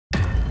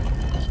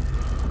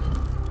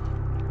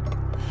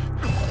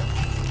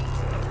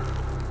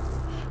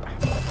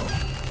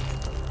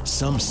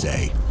Some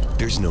say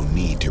there's no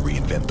need to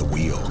reinvent the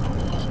wheel.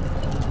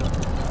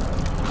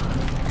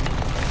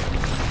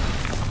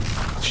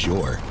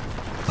 Sure,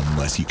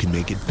 unless you can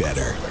make it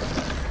better.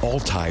 All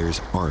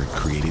tires aren't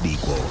created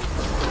equal.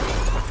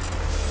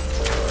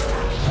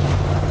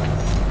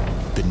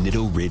 The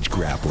Nitto Ridge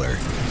Grappler.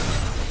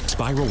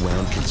 Spiral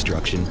round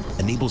construction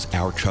enables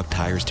our truck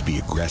tires to be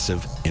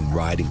aggressive and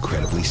ride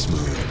incredibly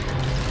smooth.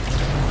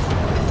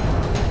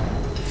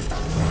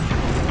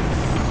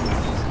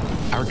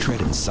 Our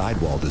tread and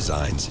sidewall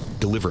designs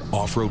deliver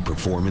off-road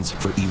performance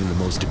for even the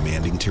most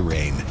demanding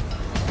terrain,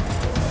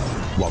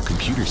 while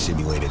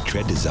computer-simulated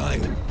tread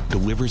design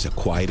delivers a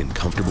quiet and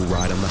comfortable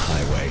ride on the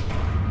highway.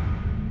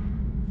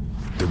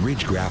 The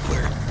Ridge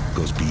Grappler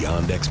goes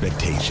beyond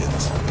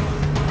expectations.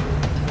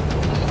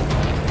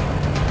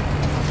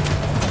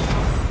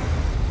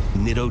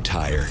 Nitto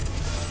Tire,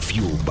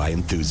 fueled by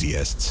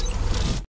enthusiasts.